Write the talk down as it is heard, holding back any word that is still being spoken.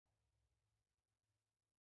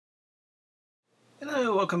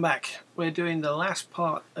welcome back. We're doing the last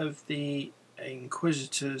part of the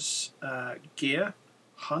Inquisitor's gear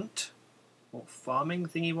hunt or farming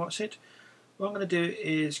thingy what's it. What I'm going to do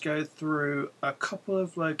is go through a couple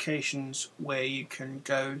of locations where you can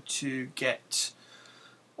go to get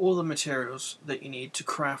all the materials that you need to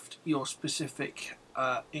craft your specific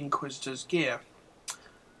Inquisitor's gear.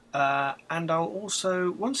 And I'll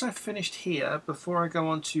also, once I've finished here, before I go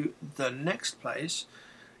on to the next place,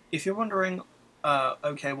 if you're wondering,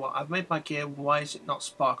 okay, well, I've made my gear, why is it not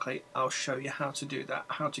sparkly? I'll show you how to do that,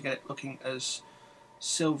 how to get it looking as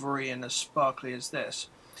silvery and as sparkly as this.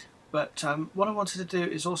 But what I wanted to do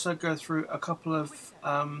is also go through a couple of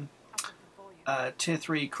tier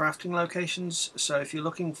 3 crafting locations. So if you're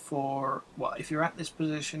looking for, well, if you're at this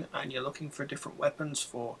position and you're looking for different weapons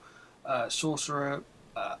for sorcerer,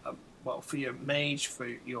 well, for your mage, for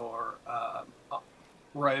your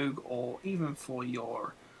rogue, or even for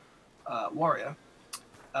your warrior,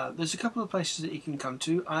 there's a couple of places that you can come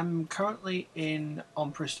to. I'm currently in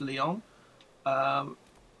Andraste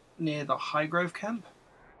near the Highgrove camp.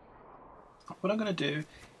 What I'm going to do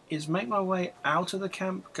is make my way out of the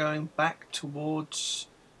camp, going back towards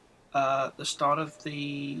the start of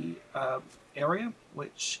the area,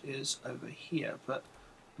 which is over here. But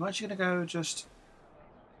I'm actually going to go just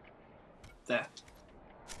there.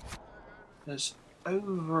 There's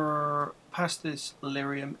over past this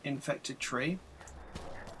lyrium infected tree.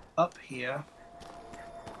 Up here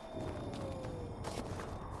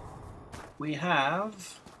we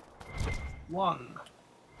have 1,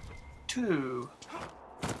 2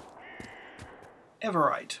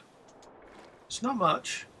 Everite. It's not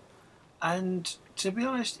much, and to be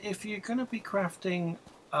honest, if you're going to be crafting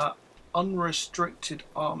unrestricted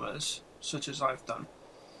armors such as I've done,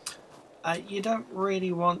 you don't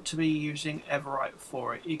really want to be using Everite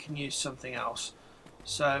for it. You can use something else.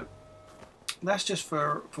 So that's just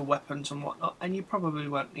for weapons and whatnot, and you probably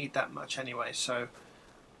won't need that much anyway, so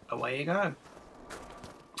away you go.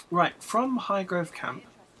 Right, from Highgrove Camp,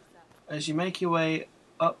 as you make your way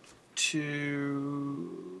up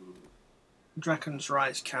to Dragon's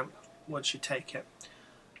Rise Camp, once you take it.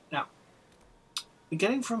 Now,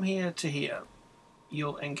 getting from here to here,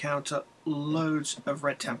 you'll encounter loads of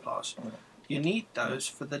Red Templars. You need those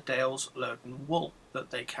for the Dale's Loden wool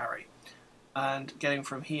that they carry. And getting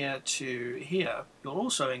from here to here, you'll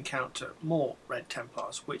also encounter more Red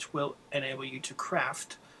Templars, which will enable you to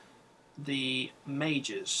craft the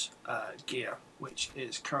Mage's gear, which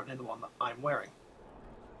is currently the one that I'm wearing.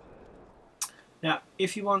 Now,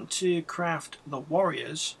 if you want to craft the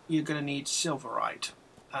Warriors, you're going to need Silverite.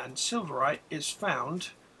 And Silverite is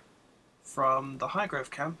found from the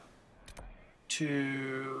Highgrove Camp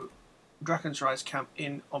to Dragon's Rise Camp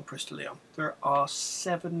in Andraste. There are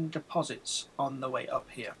 7 deposits on the way up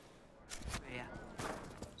here. Yeah.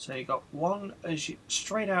 So you got one as you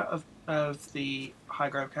straight out of the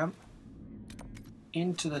Highgrove Camp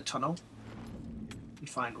into the tunnel. You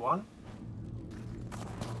find one.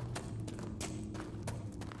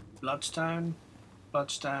 Bloodstone,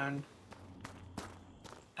 Bloodstone,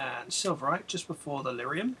 and Silverite just before the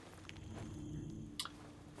lyrium.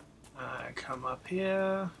 Come up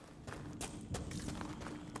here.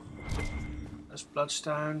 There's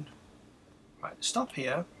Bloodstone. Right, stop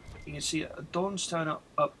here. You can see a Dawnstone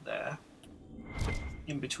up there,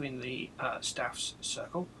 in between the staff's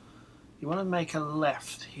circle. You want to make a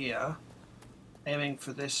left here, aiming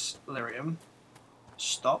for this lyrium.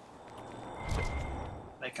 Stop.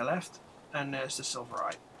 Make a left, and there's the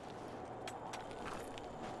Silverite.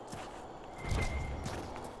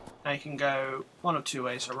 Now you can go one of 2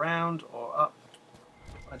 ways, around or up.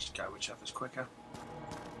 I'll just go whichever's quicker.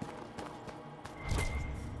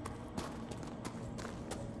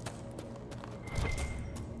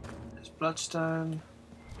 There's Bloodstone,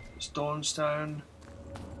 there's Dawnstone,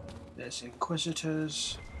 there's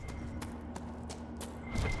Inquisitors,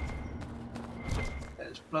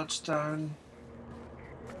 there's Bloodstone.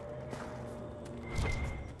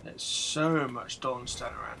 There's so much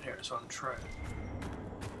Dawnstone around here, it's untrue.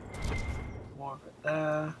 More of it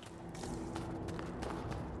there.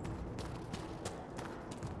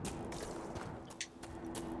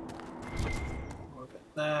 More of it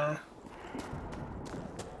there.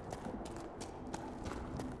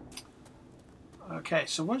 Okay,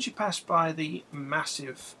 so once you pass by the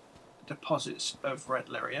massive deposits of red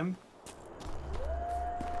lyrium,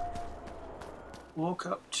 walk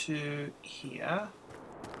up to here.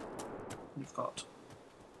 You've got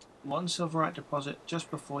 1 Silverite deposit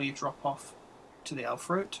just before you drop off to the Elf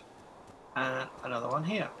Route, and another one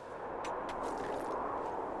here.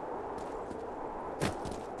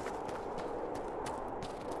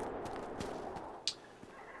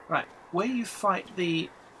 Right, where you fight the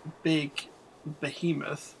big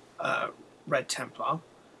behemoth, Red Templar,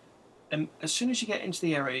 and as soon as you get into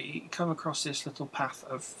the area, you come across this little path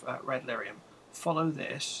of red lyrium. Follow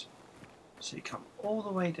this, so you come all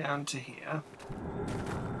the way down to here.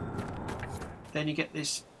 Then you get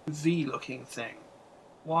this V-looking thing.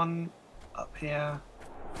 One up here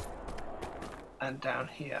and down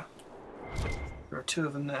here. There are two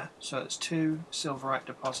of them there, so it's 2 silverite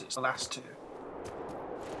deposits, the last 2.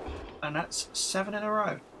 And that's 7 in a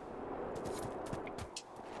row.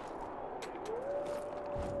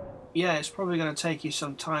 Yeah, it's probably going to take you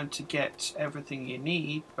some time to get everything you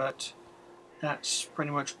need, but that's pretty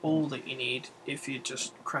much all that you need if you're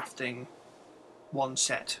just crafting one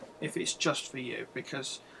set, if it's just for you,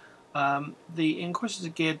 because the Inquisitor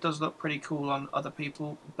gear does look pretty cool on other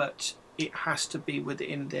people, but it has to be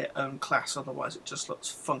within their own class, otherwise it just looks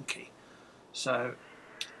funky. So,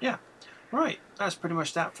 yeah. Right, that's pretty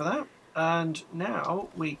much that for that. And now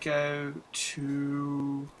we go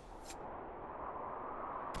to...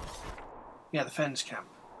 yeah, the Fens camp.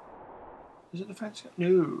 Is it the Fens camp?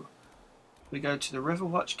 No. We go to the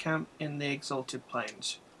Riverwatch camp in the Exalted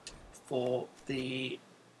Plains for the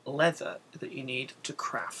leather that you need to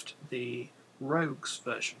craft the Rogues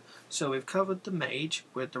version. So we've covered the Mage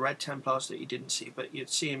with the Red Templars that you didn't see, but you'd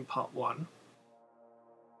see in part 1.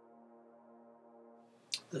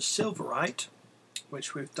 The Silverite,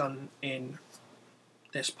 which we've done in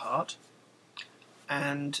this part,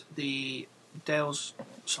 and the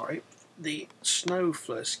the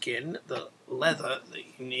Snowflare skin, the leather that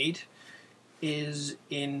you need, is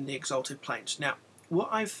in the Exalted Plains. Now, what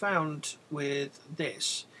I've found with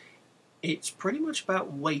this, it's pretty much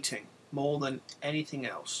about waiting more than anything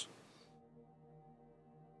else.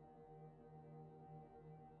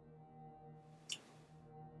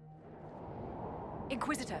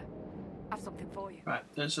 Inquisitor, I've something for you. Right,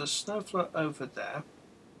 there's a Snowflare over there.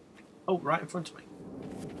 Oh, right in front of me.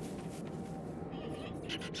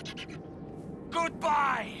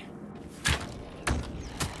 Goodbye!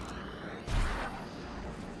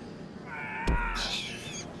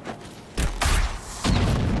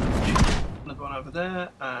 Another one over there,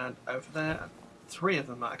 and over there, and 3 of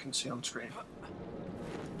them that I can see on screen.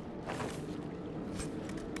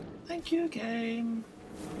 Thank you, game.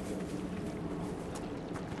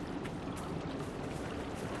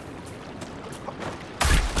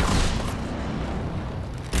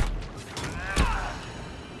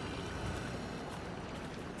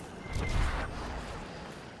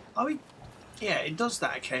 Oh, yeah, it does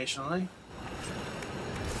that occasionally.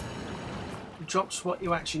 It drops what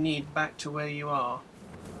you actually need back to where you are.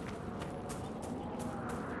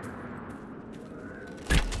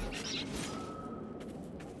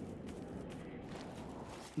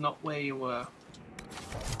 Not where you were.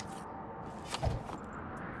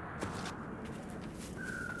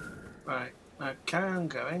 Right, now carry on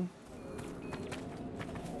going.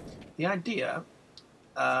 The idea,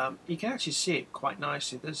 you can actually see it quite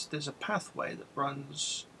nicely. There's a pathway that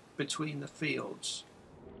runs between the fields.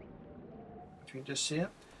 If you can just see it.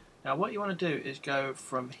 Now what you want to do is go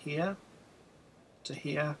from here to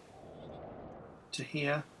here to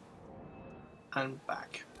here and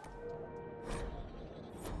back.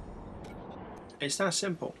 It's that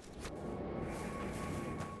simple.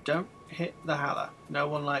 Don't hit the Haller. No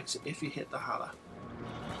one likes it if you hit the Haller.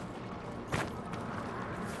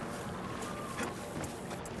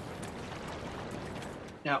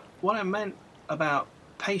 Now, what I meant about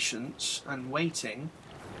patience and waiting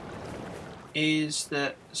is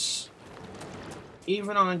that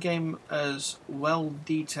even on a game as well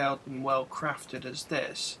detailed and well crafted as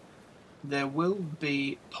this, there will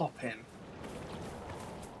be pop-in.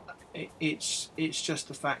 It's just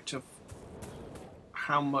the fact of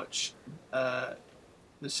how much the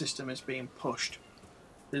system is being pushed.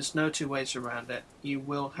 There's no two ways around it. You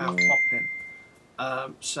will have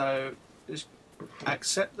pop-in. So just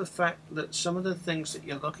accept the fact that some of the things that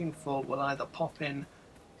you're looking for will either pop in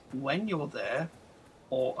when you're there,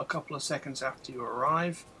 or a couple of seconds after you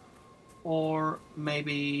arrive, or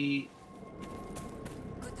maybe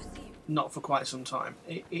not for quite some time.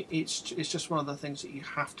 It's just one of the things that you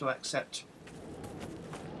have to accept.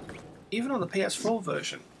 Even on the PS4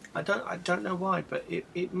 version, I don't know why, but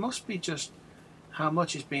it must be just how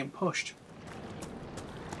much is being pushed.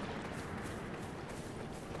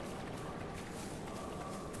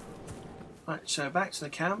 Right, so back to the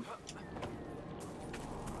camp.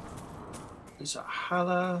 There's a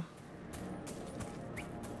Haller.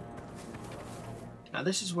 Now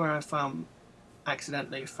this is where I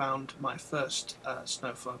accidentally found my first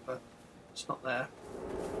Snowflare, but it's not there.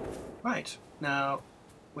 Right, now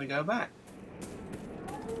we go back.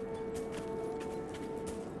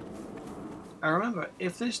 And remember,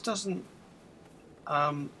 if this doesn't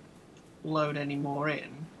load any more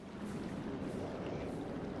in,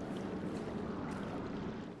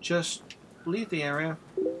 just leave the area,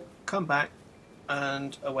 come back,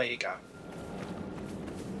 and away you go.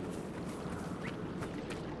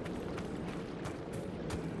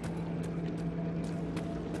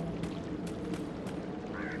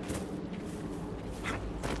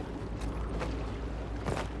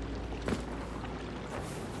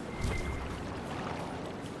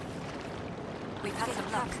 We've had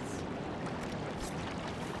some luck.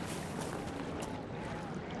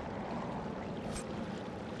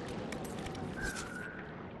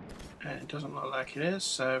 And it doesn't look like it is,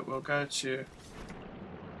 so we'll go to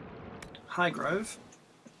Highgrove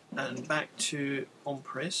and back to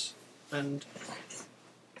Andraste and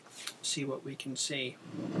see what we can see.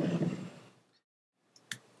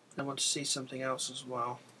 I want to see something else as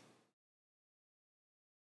well.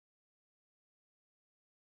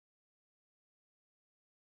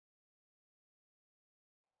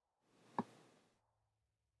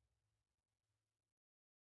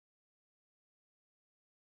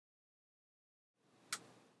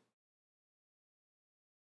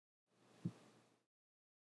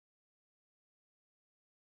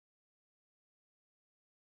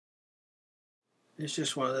 It's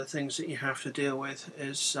just one of the things that you have to deal with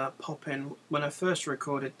is pop in. When I first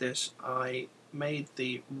recorded this, I made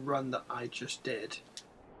the run that I just did.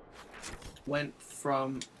 Went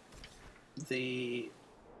from the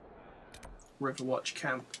Riverwatch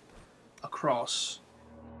camp across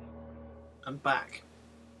and back.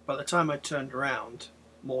 By the time I turned around,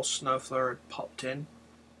 more Snowflare had popped in.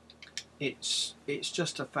 It's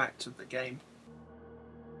just a fact of the game.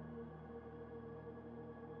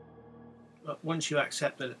 But once you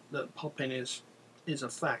accept that pop-in is a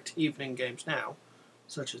fact, even in games now,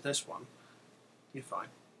 such as this one, you're fine.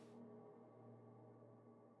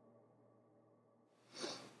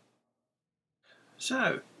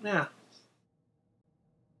 So, now,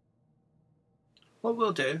 what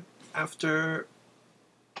we'll do after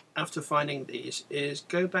finding these is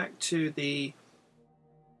go back to the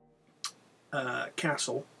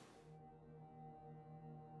castle.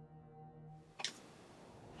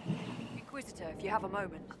 Inquisitor, if you have a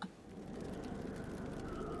moment.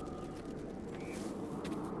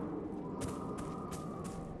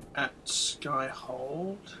 At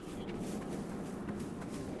Skyhold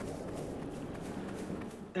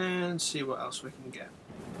and see what else we can get.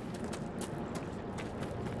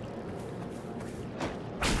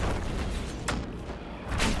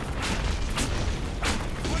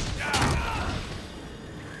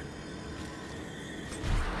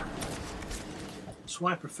 That's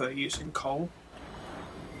why I prefer using coal.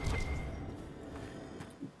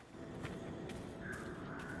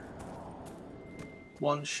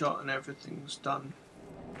 One shot and everything's done.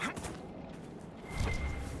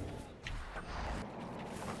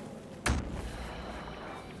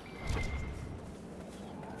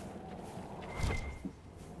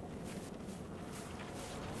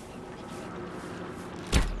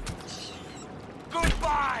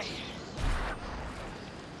 Goodbye!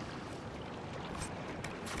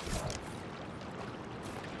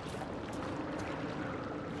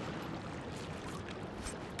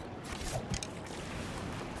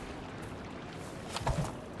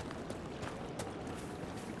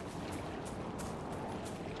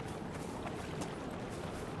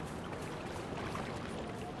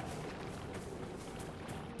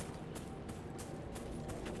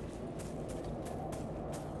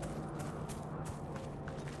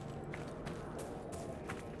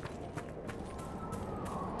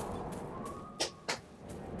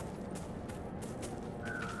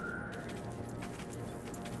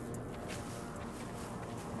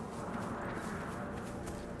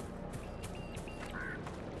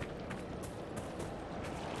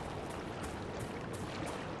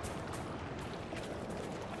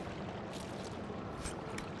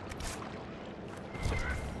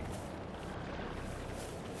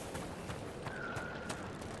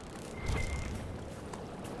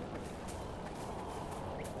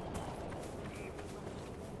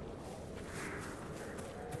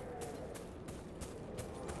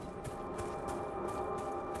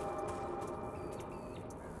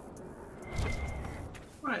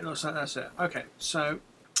 Right, looks like that's it. Okay, so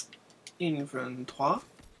inventory,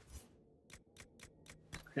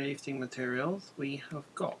 crafting materials. We have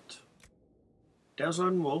got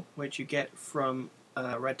Delzone wool, which you get from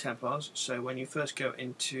Red Templars. So when you first go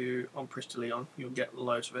into Andraste Leon, you'll get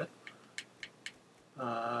loads of it.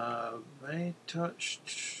 They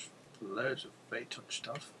touched loads of they touch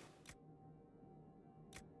stuff.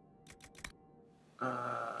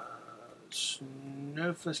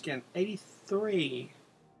 no first again. 83.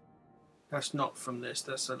 That's not from this.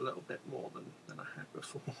 That's a little bit more than I had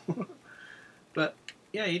before. But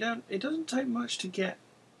yeah, it doesn't take much to get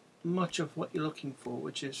much of what you're looking for,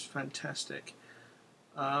 which is fantastic.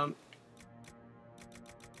 And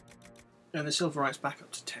the Silverite's back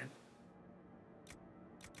up to 10.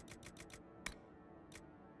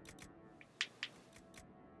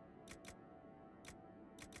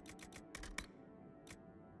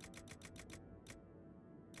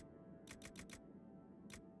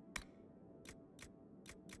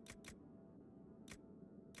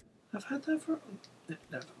 I've had that for...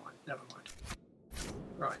 Never mind.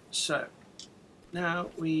 Right, so now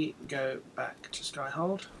we go back to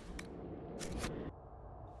Skyhold.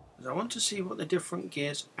 Because I want to see what the different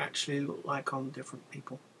gears actually look like on different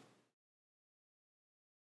people.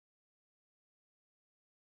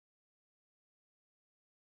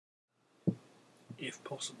 If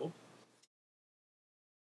possible.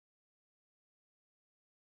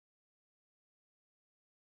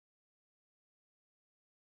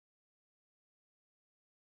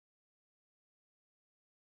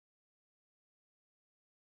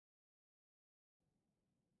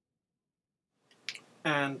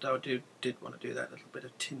 And I did want to do that little bit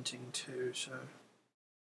of tinting too, so...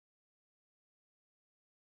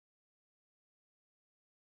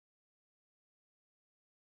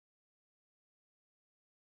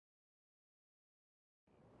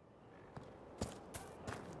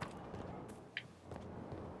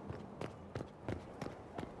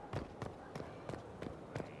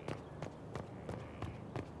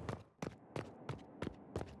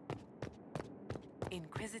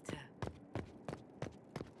 Inquisitor.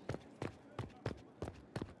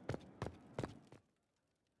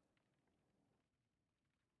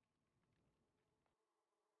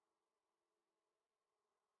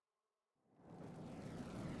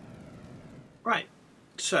 Right,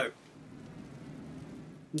 so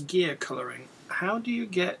gear colouring. How do you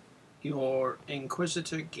get your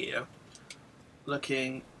Inquisitor gear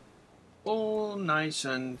looking all nice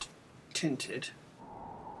and tinted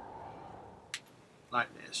like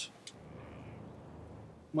this?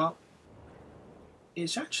 Well,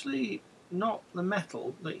 it's actually not the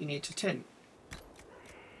metal that you need to tint.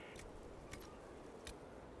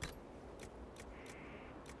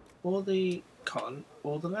 Or the cotton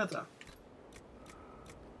or the leather.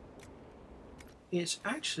 It's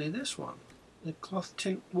actually this one, the cloth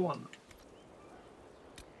tint 1.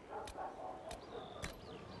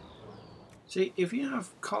 See, if you have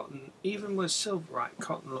cotton, even with Silverite,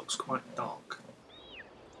 cotton looks quite dark.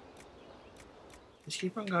 Just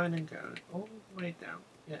keep on going and going, all the way down.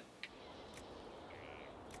 Yeah.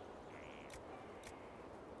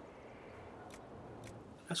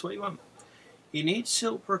 That's what you want. You need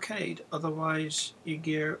silk brocade, otherwise your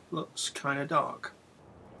gear looks kind of dark.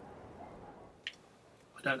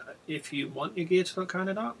 I don't know if you want your gear to look kind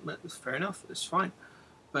of dark, that's fair enough, it's fine.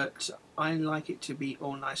 But I like it to be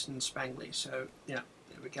all nice and spangly, so yeah,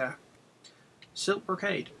 there we go. Silk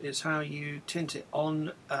brocade is how you tint it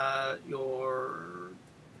on your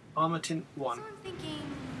armor tint 1. So I'm thinking...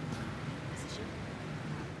 position?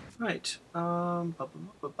 Right,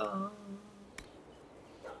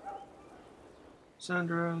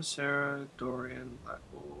 Sandra, Sarah, Dorian,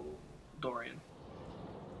 Blackwall, Dorian.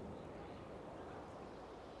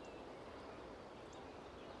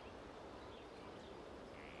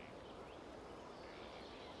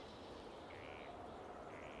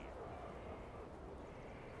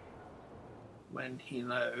 When he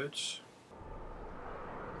loads.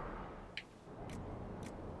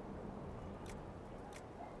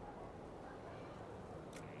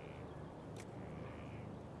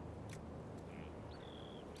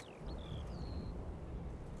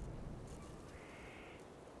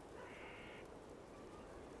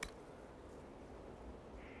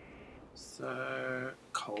 So,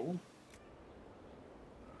 coal.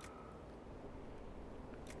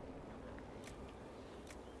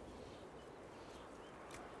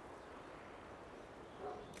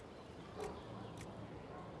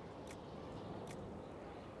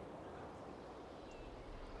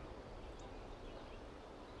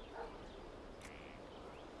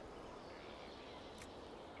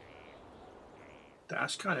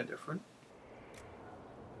 That's kind of different.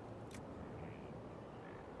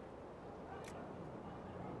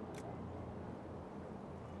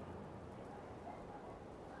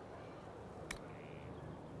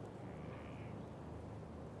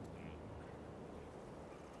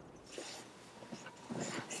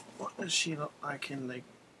 What does she look like in the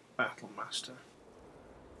Battle Master?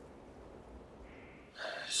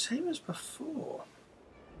 Same as before.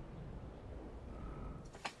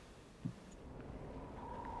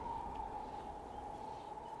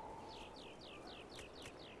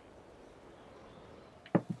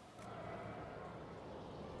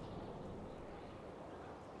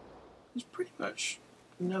 There's pretty much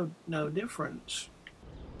no difference.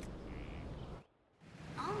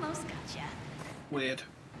 Almost gotcha. Weird.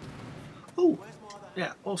 Oh,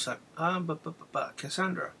 yeah. Also,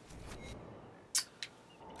 Cassandra.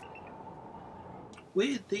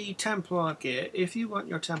 With the Templar gear, if you want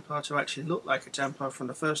your Templar to actually look like a Templar from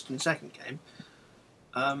the first and second game,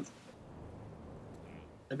 a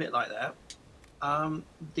bit like that,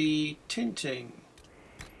 the tinting,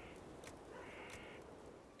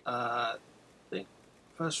 I think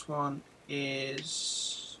first one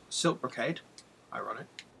is Silk Brocade, ironic.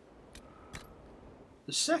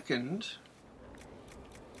 The second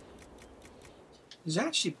is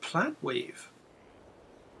actually Plaid Weave.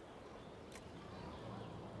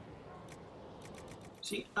 It's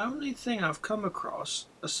the only thing I've come across,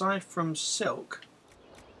 aside from silk,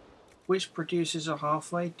 which produces a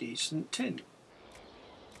halfway decent tint.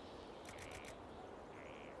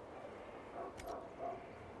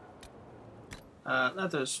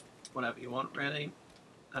 Leather's whatever you want, really.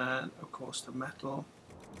 And, of course, the metal.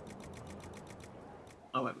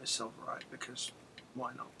 I went with Silverite because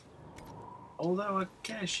why not? Although I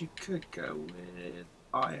guess you could go with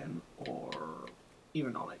iron or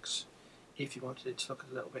even onyx if you wanted it to look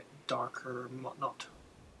a little bit darker and whatnot.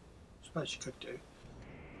 I suppose you could do.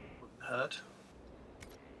 Wouldn't hurt.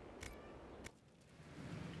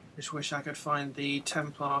 Just wish I could find the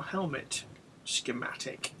Templar helmet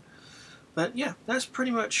schematic. But yeah, that's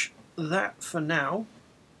pretty much that for now.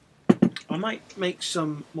 I might make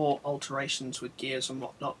some more alterations with gears and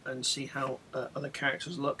whatnot and see how other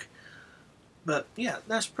characters look. But yeah,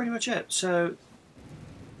 that's pretty much it. So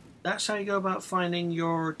that's how you go about finding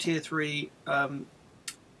your tier 3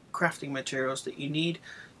 crafting materials that you need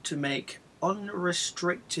to make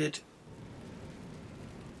unrestricted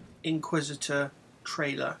Inquisitor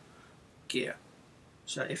trailer gear.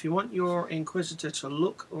 So if you want your Inquisitor to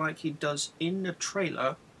look like he does in the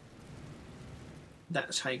trailer,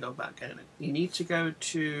 that's how you go about getting it. You need to go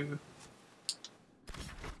to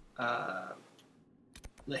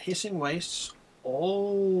the Hissing Wastes,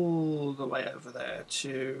 all the way over there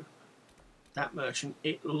to that merchant.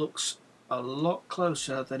 It looks a lot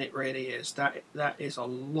closer than it really is. That is a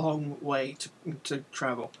long way to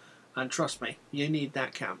travel, and trust me, you need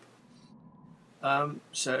that camp.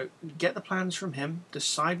 So get the plans from him,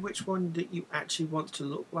 decide which one that you actually want to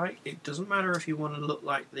look like. It doesn't matter if you want to look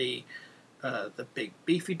like the big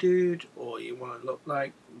beefy dude, or you want to look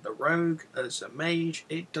like the rogue as a mage.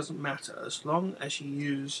 It doesn't matter, as long as you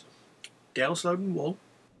use Dale's Loading Wool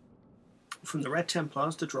from the Red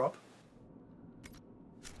Templars to drop.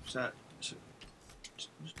 So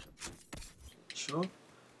sure.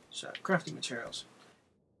 So crafting materials.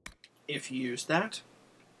 If you use that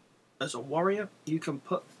as a warrior, you can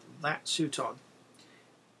put that suit on.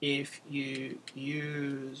 If you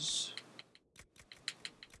use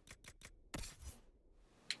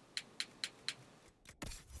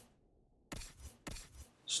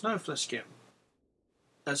Snowflake skin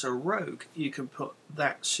as a rogue, you can put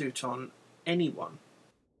that suit on anyone.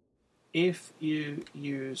 If you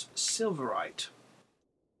use Silverite,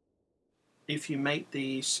 if you make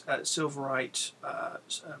the Silverite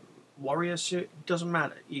warrior suit, it doesn't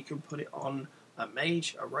matter. You can put it on a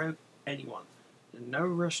mage, a rogue, anyone. There's no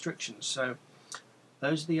restrictions. So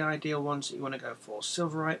those are the ideal ones that you want to go for.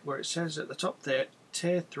 Silverite, where it says at the top there,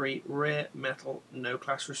 tier 3 rare metal, no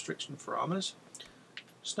class restriction for armors.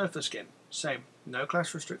 Snowflake skin, same, no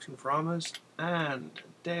class restriction for armors. And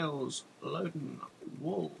Dale's Loading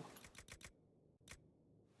Wool,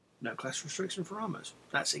 no class restriction for armors.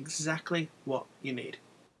 That's exactly what you need.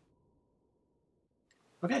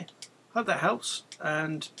 Okay, hope that helps,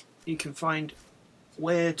 and you can find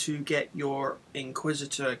where to get your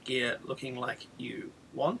Inquisitor gear looking like you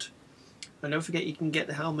want. And don't forget, you can get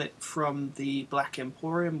the helmet from the Black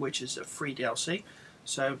Emporium, which is a free DLC.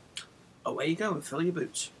 So away you go and fill your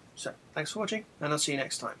boots. So thanks for watching, and I'll see you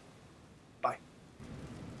next time.